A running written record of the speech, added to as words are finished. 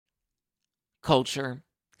Culture,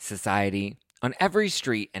 society, on every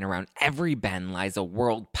street and around every bend lies a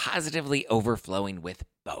world positively overflowing with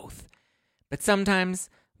both. But sometimes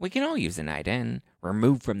we can all use a night in,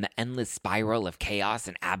 removed from the endless spiral of chaos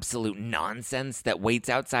and absolute nonsense that waits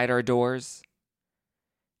outside our doors.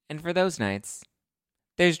 And for those nights,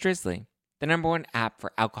 there's Drizzly, the #1 app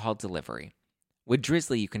for alcohol delivery. With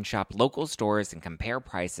Drizzly, you can shop local stores and compare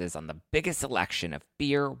prices on the biggest selection of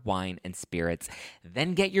beer, wine, and spirits,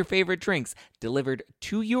 then get your favorite drinks delivered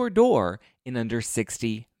to your door in under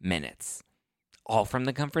 60 minutes. All from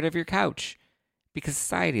the comfort of your couch. Because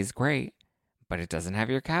society is great, but it doesn't have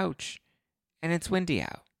your couch. And it's windy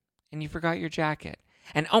out. And you forgot your jacket.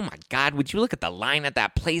 And oh my God, would you look at the line at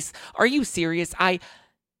that place? Are you serious?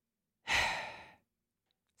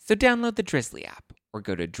 So download the Drizzly app or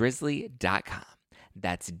go to drizzly.com.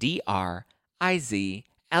 That's DRIZLY.com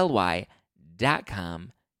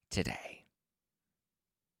today.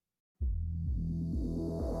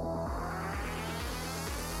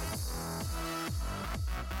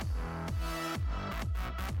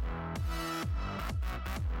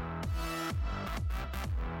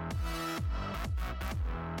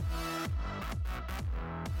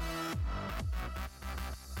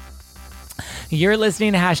 You're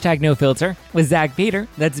listening to #NoFilter with Zach Peter.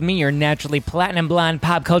 That's me, your naturally platinum blonde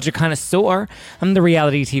pop culture connoisseur. I'm the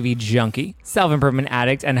reality TV junkie, self-improvement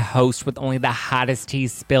addict, and host with only the hottest tea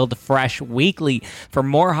spilled fresh weekly. For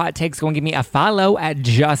more hot takes, go and give me a follow at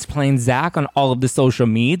Just Plain Zach on all of the social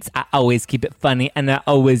medias. I always keep it funny and I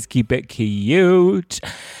always keep it cute.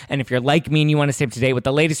 And if you're like me and you want to stay up to date with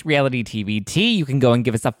the latest reality TV tea, you can go and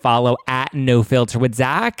give us a follow at No Filter with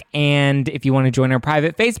Zach. And if you want to join our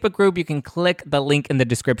private Facebook group, you can click the link in the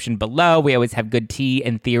description below. We always have good tea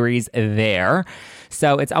and theories there.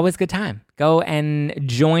 So it's always a good time. Go and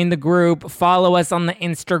join the group. Follow us on the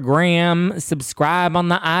Instagram. Subscribe on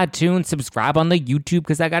the iTunes. Subscribe on the YouTube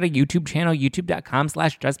because I got a YouTube channel,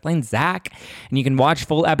 youtube.com/justplainzach. And you can watch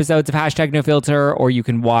full episodes of #NoFilter, or you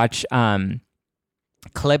can watch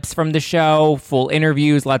clips from the show, full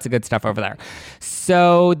interviews, lots of good stuff over there.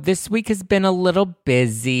 So this week has been a little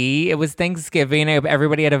busy. It was Thanksgiving. I hope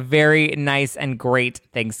everybody had a very nice and great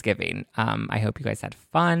Thanksgiving. I hope you guys had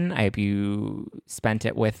fun. I hope you spent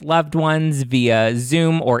it with loved ones via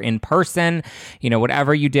Zoom or in person. You know,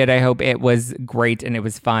 whatever you did, I hope it was great and it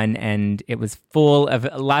was fun and it was full of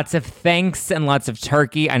lots of thanks and lots of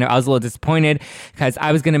turkey. I know I was a little disappointed because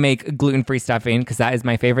I was going to make gluten-free stuffing because that is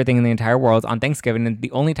my favorite thing in the entire world on Thanksgiving. And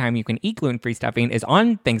the only time you can eat gluten-free stuffing is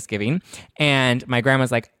on Thanksgiving. And my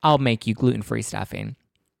grandma's like, I'll make you gluten-free stuffing.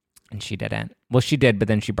 And she didn't. Well, she did, but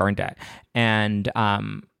then she burned it. And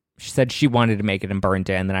she said she wanted to make it and burned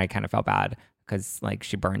it. And then I kind of felt bad because like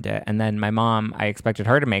she burned it. And then my mom, I expected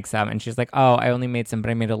her to make some. And she's like, oh, I only made some, but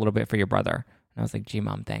I made a little bit for your brother. And I was like, gee,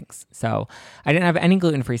 Mom, thanks. So I didn't have any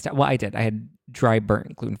gluten-free stuff. Well, I did. I had dry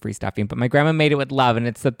burnt gluten-free stuffing, but my grandma made it with love, and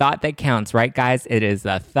it's the thought that counts, right, guys? It is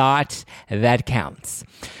the thought that counts.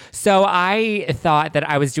 So I thought that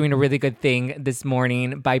I was doing a really good thing this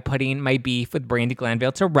morning by putting my beef with Brandi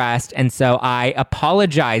Glanville to rest, and so I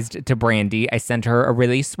apologized to Brandi. I sent her a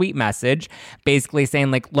really sweet message, basically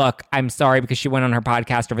saying, like, look, I'm sorry, because she went on her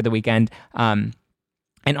podcast over the weekend,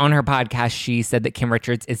 and on her podcast, she said that Kim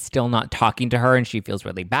Richards is still not talking to her, and she feels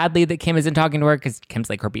really badly that Kim isn't talking to her because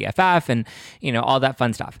Kim's like her BFF and, you know, all that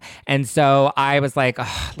fun stuff. And so I was like,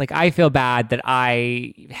 I feel bad that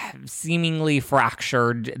I have seemingly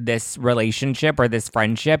fractured this relationship or this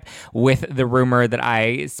friendship with the rumor that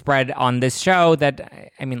I spread on this show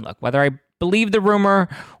that, I mean, look, whether I believe the rumor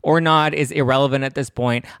or not is irrelevant at this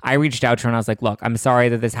point. I reached out to her and I was like, look, I'm sorry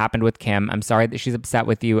that this happened with Kim. I'm sorry that she's upset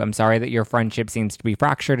with you. I'm sorry that your friendship seems to be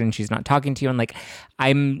fractured and she's not talking to you. And like,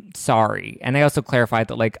 I'm sorry. And I also clarified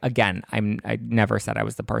that, like, again, I never said I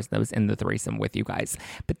was the person that was in the threesome with you guys,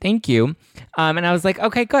 but thank you. And I was like,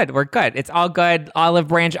 okay, good. We're good. It's all good. Olive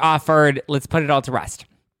branch offered. Let's put it all to rest.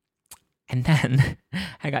 And then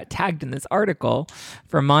I got tagged in this article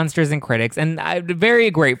for Monsters and Critics. And I'm very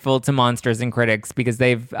grateful to Monsters and Critics because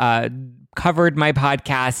they've covered my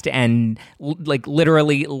podcast and like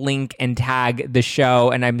literally link and tag the show.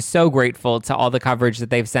 And I'm so grateful to all the coverage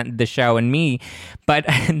that they've sent the show and me. But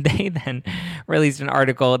they then released an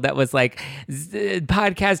article that was like,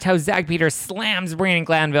 podcast how Zach Peter slams Brandi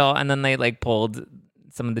Glanville. And then they like pulled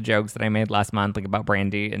some of the jokes that I made last month, like about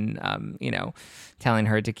Brandi and, you know, telling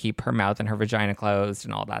her to keep her mouth and her vagina closed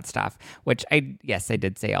and all that stuff, which I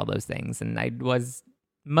did say all those things. And I was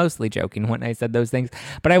mostly joking when I said those things,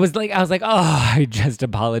 but I was like, oh, I just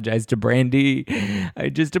apologized to Brandi.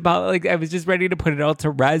 I was just ready to put it all to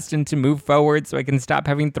rest and to move forward so I can stop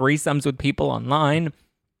having threesomes with people online.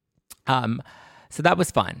 So that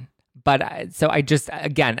was fun. But so I just,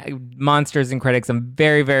 again, Monsters and Critics, I'm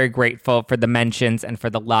very, very grateful for the mentions and for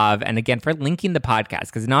the love. And again, for linking the podcast,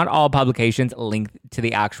 because not all publications link to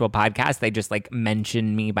the actual podcast. They just like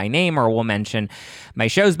mention me by name or will mention my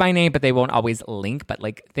shows by name, but they won't always link. But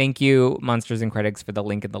like, thank you, Monsters and Critics, for the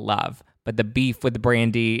link and the love. But the beef with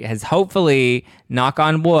Brandy has hopefully, knock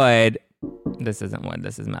on wood, this isn't wood,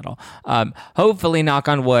 this is metal. Hopefully, knock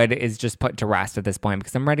on wood, is just put to rest at this point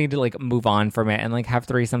because I'm ready to like move on from it and like have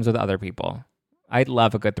threesomes with other people. I'd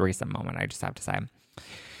love a good threesome moment, I just have to say.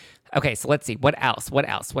 Okay, so let's see. What else?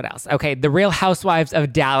 Okay, the Real Housewives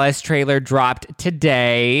of Dallas trailer dropped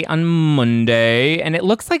today on Monday, and it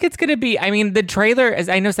looks like it's going to be, I mean, the trailer, as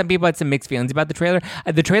I know some people had some mixed feelings about the trailer.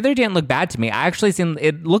 The trailer didn't look bad to me. I actually seen,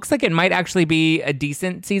 it looks like it might actually be a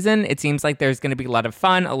decent season. It seems like there's going to be a lot of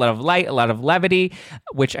fun, a lot of light, a lot of levity,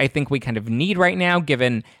 which I think we kind of need right now,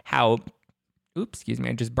 given how, excuse me,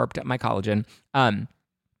 I just burped up my collagen.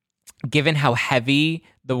 Given how heavy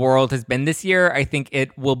the world has been this year, I think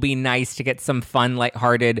it will be nice to get some fun,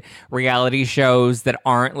 lighthearted reality shows that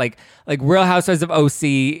aren't like Real Housewives of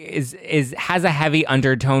OC has a heavy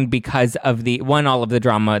undertone because of all of the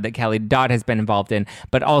drama that Kelly Dodd has been involved in,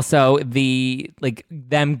 but also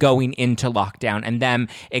them going into lockdown and them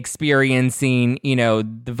experiencing,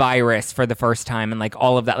 the virus for the first time and like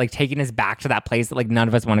all of that, like taking us back to that place that like none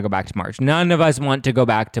of us want to go back to March. None of us want to go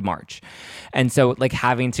back to March. And so like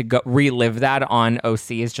having to go relive that on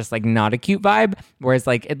OC is just like not a cute vibe. Whereas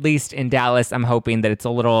like at least in Dallas, I'm hoping that it's a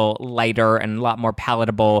little lighter and a lot more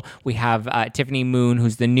palatable. We have Tiffany Moon,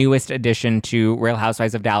 who's the newest addition to Real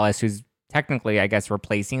Housewives of Dallas, who's technically, I guess,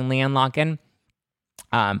 replacing Leanne Locken.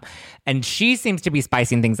 And she seems to be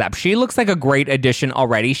spicing things up. She looks like a great addition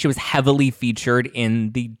already. She was heavily featured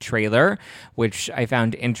in the trailer, which I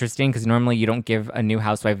found interesting because normally you don't give a new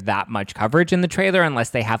housewife that much coverage in the trailer unless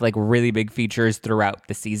they have like really big features throughout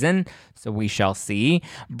the season. So we shall see.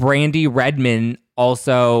 Brandy Redmond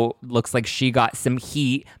also looks like she got some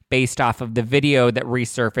heat based off of the video that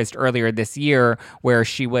resurfaced earlier this year where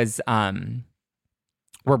she was,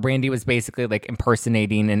 where Brandy was basically like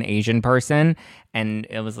impersonating an Asian person. And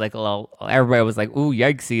it was like everybody was like, ooh,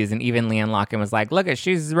 yikesies. And even Leanne Locken was like, look,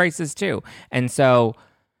 she's racist too. And so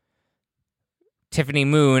Tiffany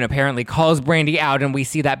Moon apparently calls Brandy out and we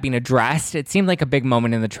see that being addressed. It seemed like a big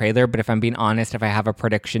moment in the trailer, but if I'm being honest, if I have a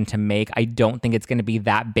prediction to make, I don't think it's going to be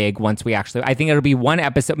that big once we actually, I think it'll be one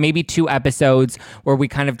episode, maybe 2 episodes where we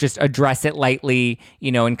kind of just address it lightly,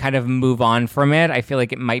 and kind of move on from it. I feel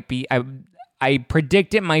like it might be, I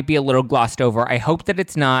predict it might be a little glossed over. I hope that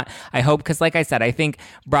it's not. I hope, because like I said, I think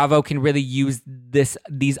Bravo can really use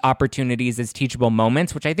these opportunities as teachable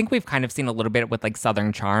moments, which I think we've kind of seen a little bit with like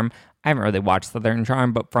Southern Charm. I haven't really watched Southern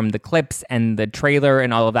Charm, but from the clips and the trailer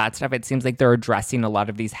and all of that stuff, it seems like they're addressing a lot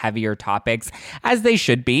of these heavier topics, as they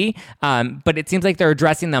should be. But it seems like they're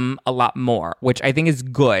addressing them a lot more, which I think is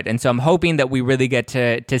good. And so I'm hoping that we really get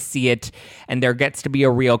to see it and there gets to be a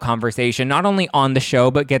real conversation, not only on the show,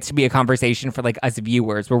 but gets to be a conversation for like us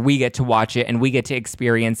viewers where we get to watch it and we get to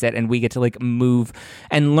experience it and we get to like move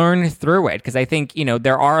and learn through it. Because I think,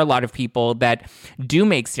 there are a lot of people that do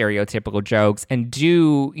make stereotypical jokes and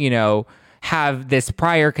do, have this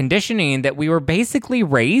prior conditioning that we were basically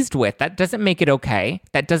raised with. That doesn't make it okay.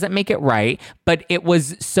 That doesn't make it right. But it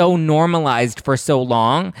was so normalized for so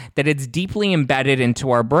long that it's deeply embedded into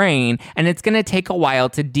our brain. And it's going to take a while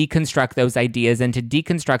to deconstruct those ideas and to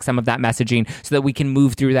deconstruct some of that messaging so that we can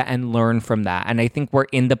move through that and learn from that. And I think we're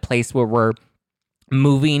in the place where we're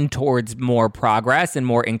moving towards more progress and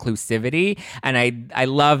more inclusivity. And I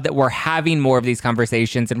love that we're having more of these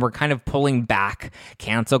conversations and we're kind of pulling back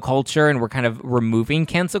cancel culture and we're kind of removing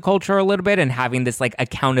cancel culture a little bit and having this like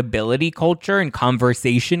accountability culture and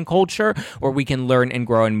conversation culture where we can learn and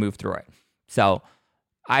grow and move through it. So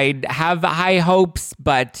I have high hopes,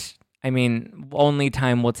 but I mean, only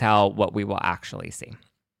time will tell what we will actually see.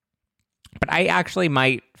 But I actually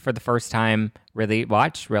might, for the first time, really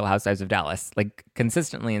watch Real Housewives of Dallas, like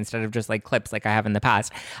consistently instead of just like clips like I have in the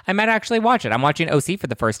past. I might actually watch it. I'm watching OC for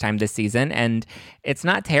the first time this season, and it's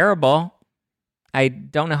not terrible. I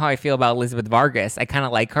don't know how I feel about Elizabeth Vargas. I kind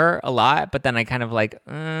of like her a lot, but then I kind of like,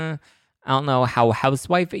 I don't know how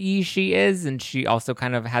housewife-y she is, and she also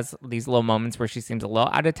kind of has these little moments where she seems a little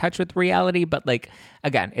out of touch with reality, but like,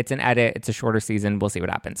 again, it's an edit, it's a shorter season, we'll see what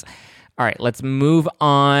happens. All right, let's move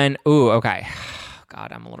on. Ooh, okay.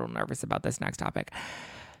 God, I'm a little nervous about this next topic.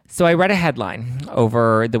 So I read a headline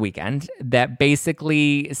over the weekend that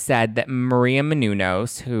basically said that Maria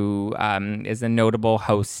Menounos, who is a notable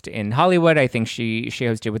host in Hollywood, I think she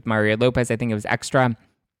hosted with Maria Lopez, I think it was Extra,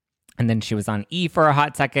 And then she was on E for a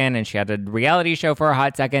hot second, and she had a reality show for a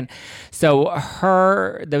hot second. So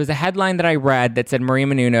there was a headline that I read that said Maria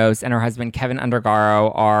Menounos and her husband Kevin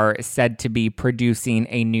Undergaro are said to be producing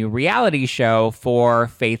a new reality show for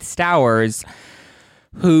Faith Stowers,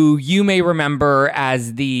 who you may remember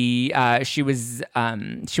as she wasn't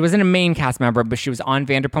a main cast member, but she was on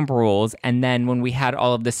Vanderpump Rules. And then when we had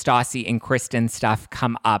all of the Stassi and Kristen stuff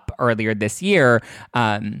come up earlier this year,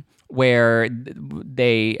 where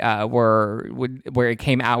they where it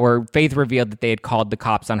came out, where Faith revealed that they had called the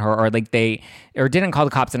cops on her, or didn't call the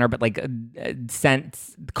cops on her, but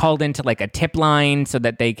called into like a tip line so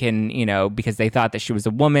that they can, because they thought that she was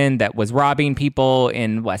a woman that was robbing people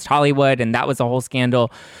in West Hollywood, and that was a whole scandal.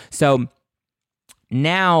 So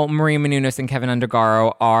now Maria Menounos and Kevin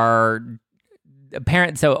Undergaro are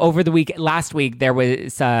apparent. So over the last week, there were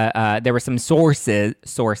some sources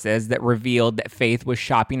that revealed that Faith was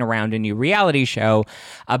shopping around a new reality show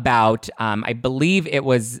about, I believe it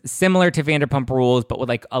was similar to Vanderpump Rules, but with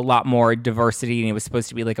like a lot more diversity, and it was supposed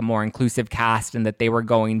to be like a more inclusive cast, and that they were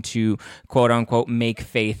going to quote unquote make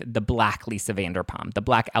Faith the Black Lisa Vanderpump, the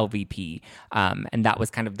Black LVP, and that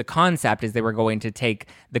was kind of the concept, is they were going to take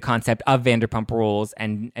the concept of Vanderpump Rules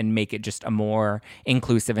and make it just a more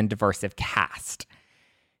inclusive and diverse cast.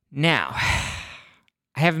 Now,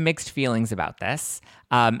 I have mixed feelings about this.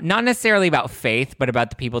 Not necessarily about Faith, but about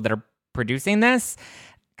the people that are producing this.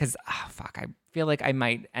 Because, I feel like I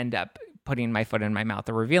might end up putting my foot in my mouth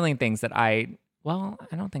or revealing things that I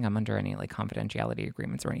don't think I'm under any like confidentiality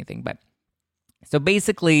agreements or anything. But so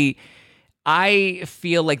basically, I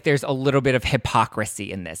feel like there's a little bit of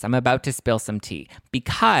hypocrisy in this. I'm about to spill some tea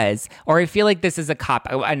I feel like this is a cop,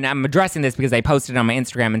 and I'm addressing this because I posted it on my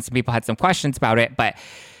Instagram and some people had some questions about it, but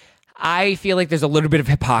I feel like there's a little bit of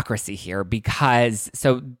hypocrisy here because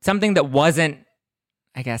something that wasn't,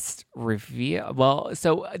 I guess, revealed. Well,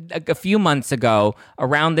 so a few months ago,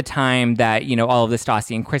 around the time that, all of the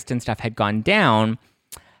Stassi and Kristen stuff had gone down,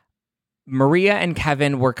 Maria and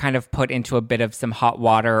Kevin were kind of put into a bit of some hot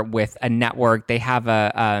water with a network. They have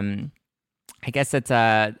I guess it's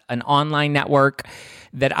an online network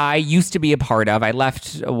that I used to be a part of. I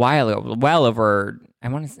left a while ago,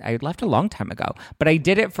 I left a long time ago, but I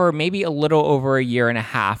did it for maybe a little over a year and a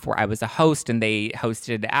half, where I was a host, and they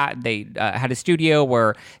had a studio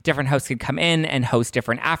where different hosts could come in and host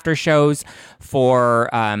different after shows for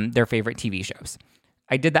their favorite TV shows.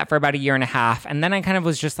 I did that for about a year and a half, and then I kind of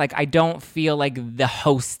was just like, I don't feel like the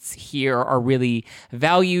hosts here are really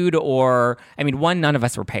valued, none of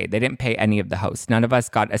us were paid. They didn't pay any of the hosts. None of us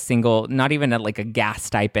got a single, not even a gas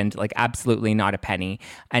stipend, like absolutely not a penny.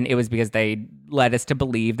 And it was because they led us to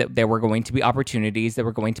believe that there were going to be opportunities that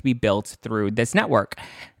were going to be built through this network.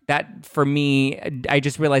 That, for me, I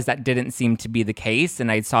just realized that didn't seem to be the case.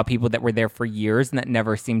 And I saw people that were there for years, and that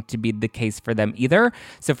never seemed to be the case for them either.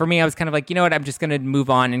 So for me, I was kind of like, you know what, I'm just going to move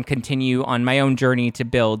on and continue on my own journey to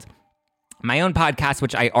build my own podcast,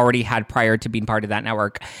 which I already had prior to being part of that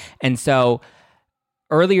network. And so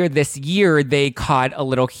earlier this year, they caught a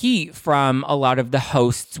little heat from a lot of the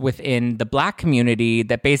hosts within the Black community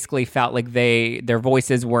that basically felt like their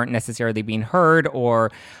voices weren't necessarily being heard,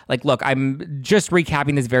 or look, I'm just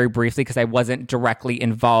recapping this very briefly because I wasn't directly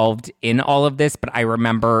involved in all of this, but I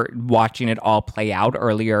remember watching it all play out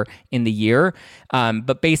earlier in the year.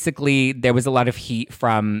 But basically, there was a lot of heat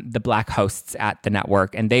from the Black hosts at the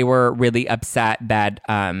network, and they were really upset that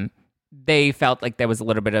they felt like there was a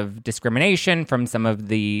little bit of discrimination from some of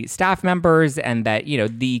the staff members, and that,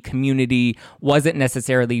 the community wasn't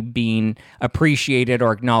necessarily being appreciated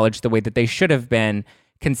or acknowledged the way that they should have been,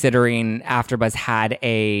 considering AfterBuzz had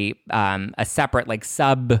a separate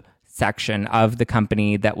subsection of the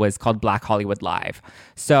company that was called Black Hollywood Live.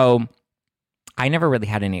 So I never really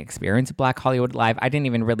had any experience with Black Hollywood Live. I didn't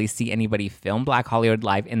even really see anybody film Black Hollywood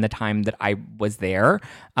Live in the time that I was there.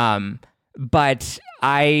 But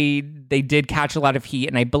they did catch a lot of heat,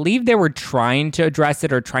 and I believe they were trying to address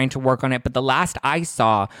it or trying to work on it. But the last I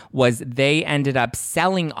saw was they ended up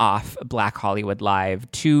selling off Black Hollywood Live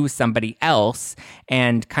to somebody else,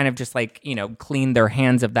 and kind of just cleaned their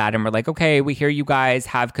hands of that, and were like, okay, we hear you guys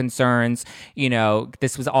have concerns.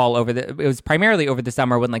 This was all it was primarily over the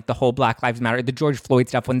summer when the whole Black Lives Matter, the George Floyd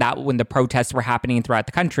stuff, when the protests were happening throughout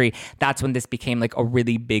the country. That's when this became a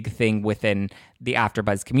really big thing within the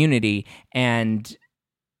AfterBuzz community. And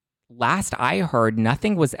last I heard,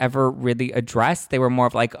 nothing was ever really addressed. They were more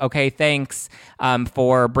of okay, thanks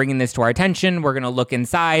for bringing this to our attention. We're going to look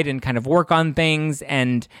inside and kind of work on things.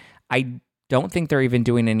 And I don't think they're even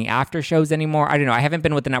doing any after shows anymore. I don't know. I haven't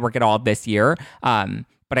been with the network at all this year.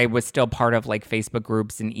 but I was still part of like Facebook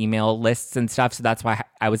groups and email lists and stuff. So that's why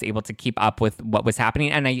I was able to keep up with what was happening.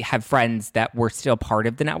 And I have friends that were still part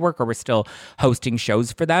of the network or were still hosting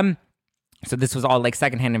shows for them. So this was all like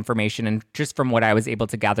secondhand information and just from what I was able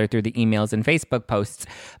to gather through the emails and Facebook posts.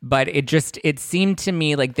 But it seemed to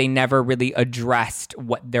me like they never really addressed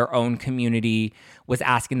what their own community was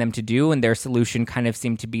asking them to do. And their solution kind of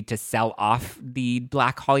seemed to be to sell off the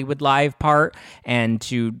Black Hollywood Live part and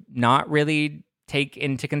to not really take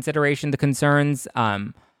into consideration the concerns.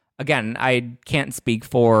 Again, I can't speak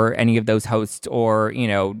for any of those hosts or,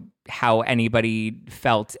 how anybody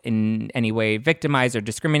felt in any way victimized or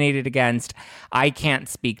discriminated against. I can't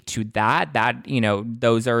speak to that.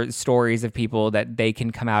 Those are stories of people that they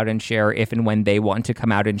can come out and share if and when they want to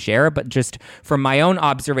come out and share. But just from my own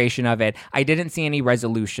observation of it, I didn't see any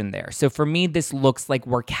resolution there. So for me, this looks like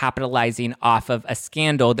we're capitalizing off of a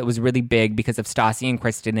scandal that was really big because of Stassi and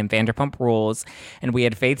Kristen and Vanderpump Rules. And we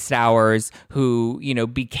had Faith Stowers, who,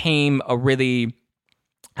 became a really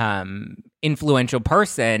influential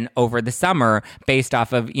person over the summer based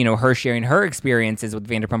off of, her sharing her experiences with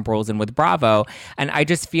Vanderpump Rules and with Bravo. And I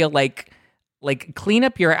just feel like clean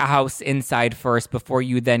up your house inside first before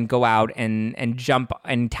you then go out and jump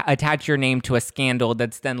and attach your name to a scandal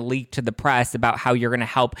that's then leaked to the press about how you're going to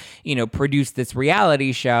help, produce this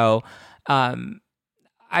reality show.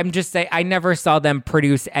 I'm just saying, I never saw them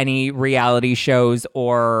produce any reality shows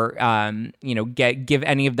or, give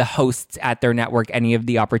any of the hosts at their network any of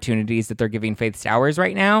the opportunities that they're giving Faith Stowers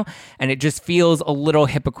right now. And it just feels a little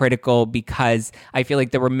hypocritical because I feel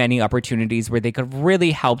like there were many opportunities where they could have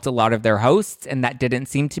really helped a lot of their hosts. And that didn't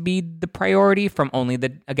seem to be the priority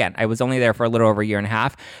again, I was only there for a little over a year and a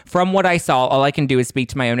half. From what I saw, all I can do is speak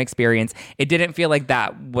to my own experience. It didn't feel like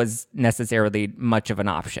that was necessarily much of an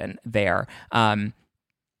option there.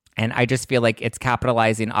 And I just feel like it's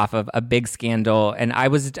capitalizing off of a big scandal. And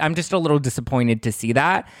I'm just a little disappointed to see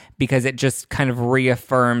that because it just kind of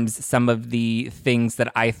reaffirms some of the things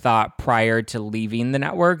that I thought prior to leaving the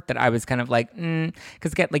network that I was kind of like,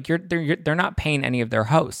 because again, like they're not paying any of their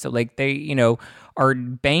hosts. So like they, are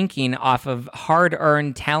banking off of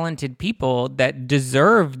hard-earned, talented people that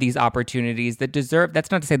deserve these opportunities,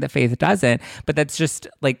 that's not to say that Faith doesn't, but that's just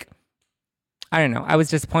like, I don't know. I was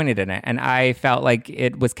disappointed in it. And I felt like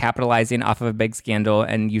it was capitalizing off of a big scandal.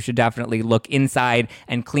 And you should definitely look inside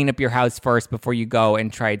and clean up your house first before you go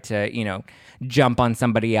and try to, jump on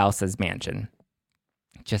somebody else's mansion.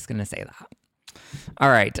 Just going to say that. All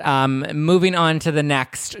right. Moving on to the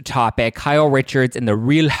next topic. Kyle Richards and the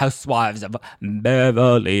Real Housewives of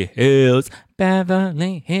Beverly Hills.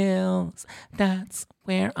 Beverly Hills. That's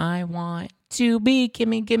where I want to be.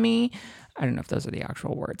 Gimme. I don't know if those are the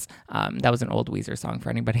actual words. That was an old Weezer song for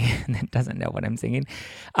anybody that doesn't know what I'm singing.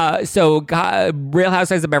 Real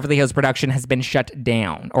Housewives of Beverly Hills production has been shut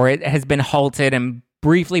down, or it has been halted and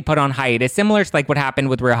briefly put on hiatus, similar to like what happened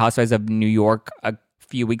with Real Housewives of New York a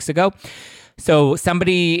few weeks ago. So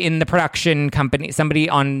somebody in the production company,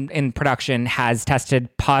 in production has tested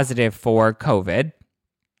positive for COVID.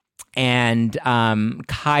 And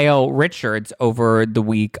Kyle Richards over the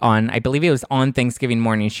week I believe it was on Thanksgiving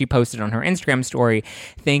morning, she posted on her Instagram story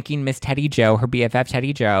thanking Miss Teddy Jo, her BFF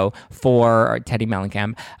Teddy Jo, Teddy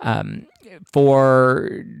Mellencamp,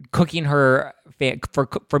 for cooking her,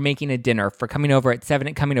 for making a dinner, for coming over at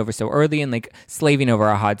 7, coming over so early and like slaving over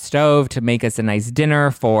a hot stove to make us a nice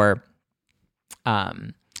dinner for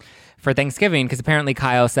Thanksgiving, because apparently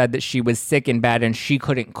Kyle said that she was sick in bed and she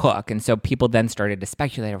couldn't cook. And so people then started to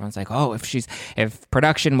speculate. Everyone's like, oh, if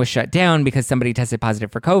production was shut down because somebody tested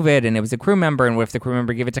positive for COVID and it was a crew member, and what if the crew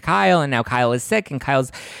member gave it to Kyle and now Kyle is sick and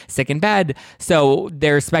Kyle's sick in bed? So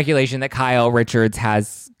there's speculation that Kyle Richards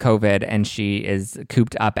has COVID and she is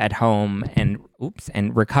cooped up at home and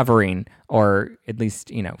recovering, or at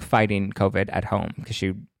least, fighting COVID at home. Because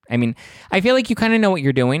I feel like you kind of know what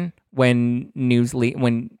you're doing when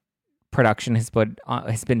when production has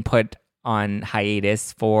been put on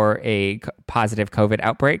hiatus for a positive COVID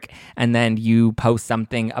outbreak, and then you post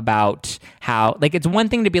something about how, like, it's one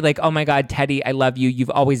thing to be like, oh my God, Teddy, I love you. You've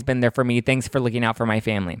always been there for me. Thanks for looking out for my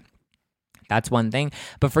family. That's one thing.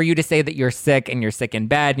 But for you to say that you're sick and you're sick in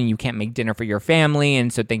bed and you can't make dinner for your family,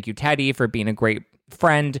 and so thank you, Teddy, for being a great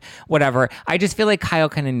friend, whatever. I just feel like Kyle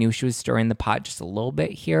kind of knew she was stirring the pot just a little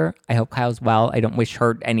bit here. I hope Kyle's well. I don't wish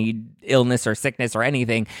her any illness or sickness or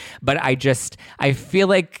anything, but I feel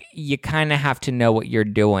like you kind of have to know what you're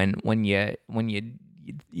doing when you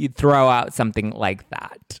throw out something like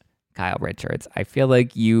that. Kyle Richards, I feel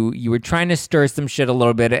like you were trying to stir some shit a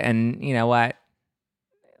little bit, and you know what?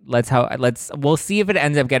 We'll see if it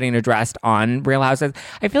ends up getting addressed on Real Housewives.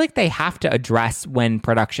 I feel like they have to address when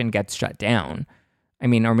production gets shut down. I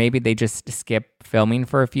mean, or maybe they just skip filming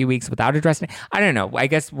for a few weeks without addressing it. I don't know. I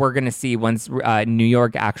guess we're going to see once New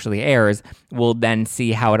York actually airs. We'll then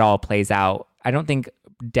see how it all plays out. I don't think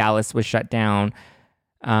Dallas was shut down.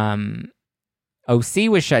 OC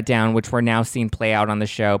was shut down, which we're now seeing play out on the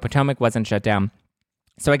show. Potomac wasn't shut down.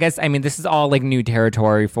 So I guess, I mean, this is all like new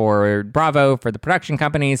territory for Bravo, for the production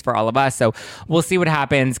companies, for all of us. So we'll see what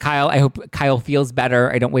happens. Kyle, I hope Kyle feels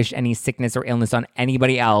better. I don't wish any sickness or illness on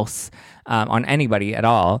anybody else, on anybody at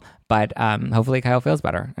all. But hopefully Kyle feels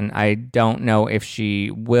better. And I don't know if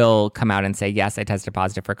she will come out and say, yes, I tested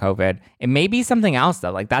positive for COVID. It may be something else,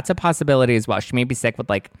 though. Like, that's a possibility as well. She may be sick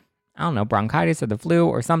with, like, I don't know, bronchitis or the flu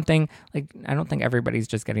or something. Like, I don't think everybody's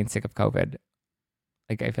just getting sick of COVID.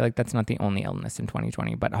 Like, I feel like that's not the only illness in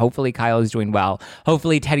 2020, but hopefully Kyle is doing well.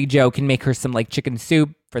 Hopefully Teddy Joe can make her some like chicken soup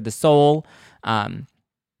for the soul.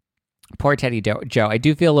 Poor Teddy Joe. I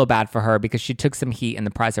do feel a little bad for her because she took some heat in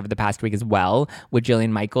the press over the past week as well with Jillian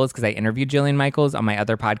Michaels, because I interviewed Jillian Michaels on my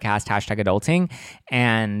other podcast, #Adulting.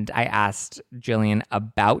 And I asked Jillian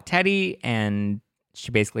about Teddy, and she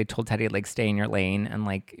basically told Teddy, like, stay in your lane and,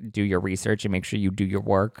 like, do your research and make sure you do your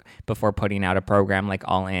work before putting out a program, like,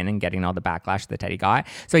 all in and getting all the backlash that Teddy got.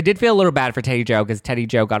 So I did feel a little bad for Teddy Joe because Teddy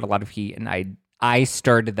Joe got a lot of heat, and I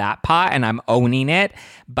stirred that pot, and I'm owning it.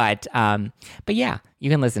 But yeah, you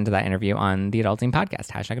can listen to that interview on the Adulting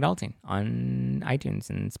podcast, #Adulting, on iTunes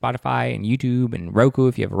and Spotify and YouTube and Roku.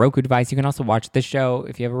 If you have a Roku device, you can also watch this show.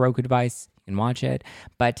 If you have a Roku device, you can watch it.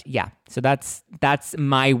 But yeah, so that's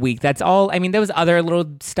my week. That's all. I mean, there was other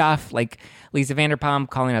little stuff like Lisa Vanderpump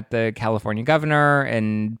calling out the California governor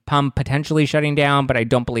and Pump potentially shutting down, but I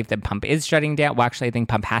don't believe that Pump is shutting down. Well, actually, I think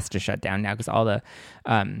Pump has to shut down now because all the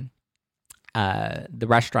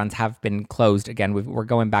restaurants have been closed again. We're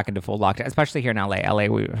going back into full lockdown, especially here in LA.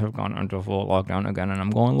 We have gone into full lockdown again, and I'm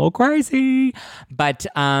going a little crazy. But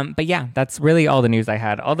yeah, that's really all the news I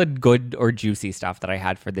had. All the good or juicy stuff that I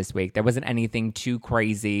had for this week. There wasn't anything too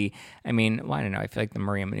crazy. I mean, well, I don't know. I feel like the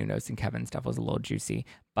Maria Menounos and Kevin stuff was a little juicy,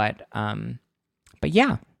 but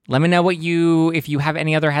yeah. Let me know if you have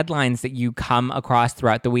any other headlines that you come across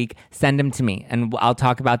throughout the week, send them to me and I'll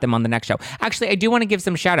talk about them on the next show. Actually, I do want to give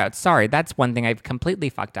some shout outs. Sorry, that's one thing I've completely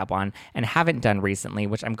fucked up on and haven't done recently,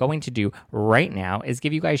 which I'm going to do right now, is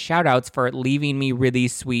give you guys shout outs for leaving me really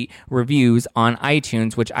sweet reviews on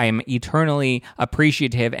iTunes, which I am eternally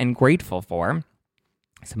appreciative and grateful for.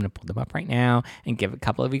 So I'm going to pull them up right now and give a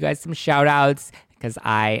couple of you guys some shout outs because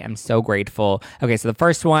I am so grateful. Okay, so the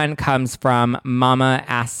first one comes from Mama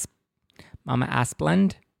Asplund. Mama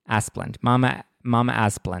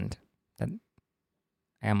Asplund.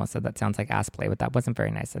 I almost said that sounds like ass play, but that wasn't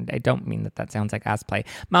very nice. And I don't mean that sounds like ass play.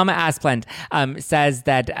 Mama Asplund says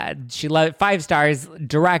that she loved 5 stars,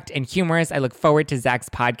 direct and humorous. I look forward to Zach's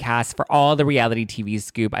podcast for all the reality TV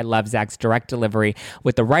scoop. I love Zach's direct delivery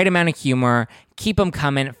with the right amount of humor. Keep them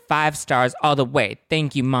coming. 5 stars all the way.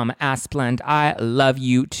 Thank you, Mama Asplund. I love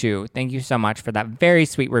you too. Thank you so much for that very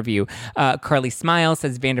sweet review. Carly Smile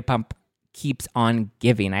says Vanderpump keeps on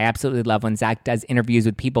giving. I absolutely love when Zach does interviews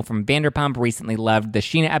with people from Vanderpump. Recently loved the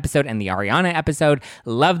Sheena episode and the Ariana episode.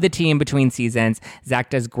 Love the tea in between seasons. Zach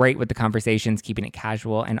does great with the conversations, keeping it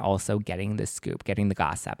casual and also getting the scoop, getting the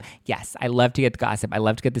gossip. Yes, I love to get the gossip. I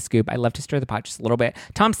love to get the scoop. I love to stir the pot just a little bit.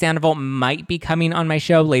 Tom Sandoval might be coming on my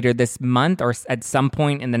show later this month or at some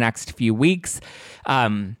point in the next few weeks.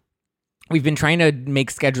 We've been trying to make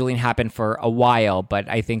scheduling happen for a while, but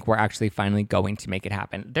I think we're actually finally going to make it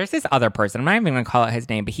happen. There's this other person, I'm not even going to call out his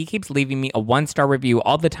name, but he keeps leaving me a 1-star review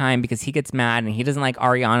all the time because he gets mad and he doesn't like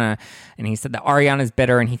Ariana. And he said that Ariana's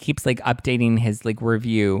bitter and he keeps like updating his like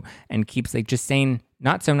review and keeps like just saying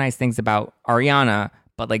not so nice things about Ariana,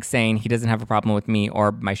 but like saying he doesn't have a problem with me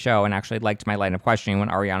or my show and actually liked my line of questioning when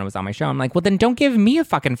Ariana was on my show. I'm like, well, then don't give me a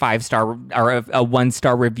fucking 5-star or a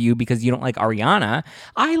 1-star review because you don't like Ariana.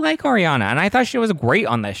 I like Ariana and I thought she was great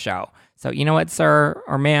on this show. So you know what, sir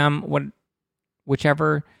or ma'am,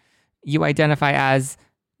 whichever you identify as,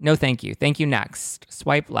 no thank you. Thank you next.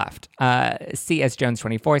 Swipe left. CS Jones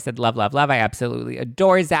 24 said, love, love, love. I absolutely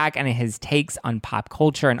adore Zach and his takes on pop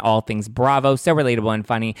culture and all things Bravo. So relatable and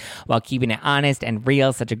funny while keeping it honest and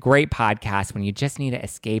real. Such a great podcast when you just need to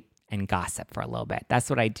escape and gossip for a little bit. That's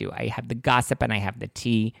what I do. I have the gossip and I have the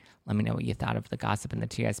tea. Let me know what you thought of the gossip and the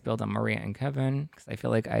tea I spilled on Maria and Kevin because I feel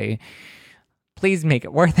like please make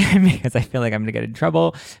it worth it because I feel like I'm going to get in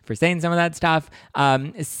trouble for saying some of that stuff.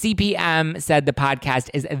 CPM said the podcast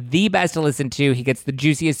is the best to listen to. He gets the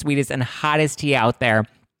juiciest, sweetest, and hottest tea out there.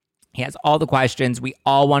 He has all the questions we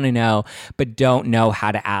all want to know, but don't know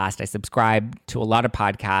how to ask. I subscribe to a lot of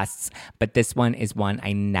podcasts, but this one is one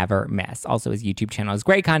I never miss. Also, his YouTube channel has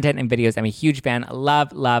great content and videos. I'm a huge fan.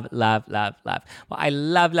 Love, love, love, love, love. Well, I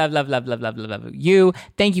love, love, love, love, love, love, love, love you.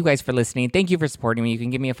 Thank you guys for listening. Thank you for supporting me. You can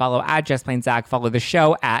give me a follow at Just Plain Zach. Follow the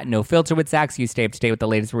show at No Filter with Zach, so you stay up to date with the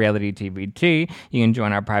latest reality TV tea. You can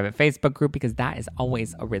join our private Facebook group because that is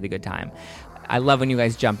always a really good time. I love when you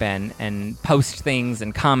guys jump in and post things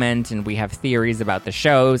and comment, and we have theories about the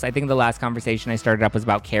shows. I think the last conversation I started up was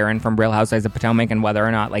about Karen from Real Housewives of Potomac and whether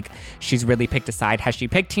or not, like, she's really picked a side. Has she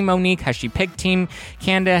picked Team Monique? Has she picked Team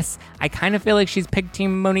Candace? I kind of feel like she's picked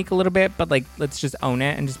Team Monique a little bit, but, like, let's just own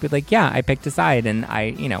it and just be like, yeah, I picked a side, and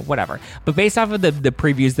I, whatever. But based off of the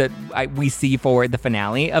previews that we see for the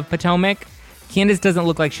finale of Potomac, Candace doesn't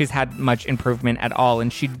look like she's had much improvement at all,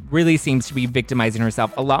 and she really seems to be victimizing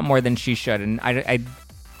herself a lot more than she should, and I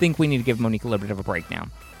think we need to give Monique a little bit of a break now.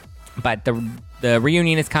 But the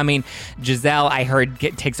reunion is coming. Giselle, I heard,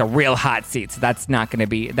 takes a real hot seat, so that's going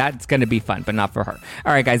to be fun, but not for her.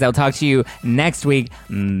 All right, guys, I'll talk to you next week.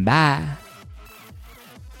 Bye.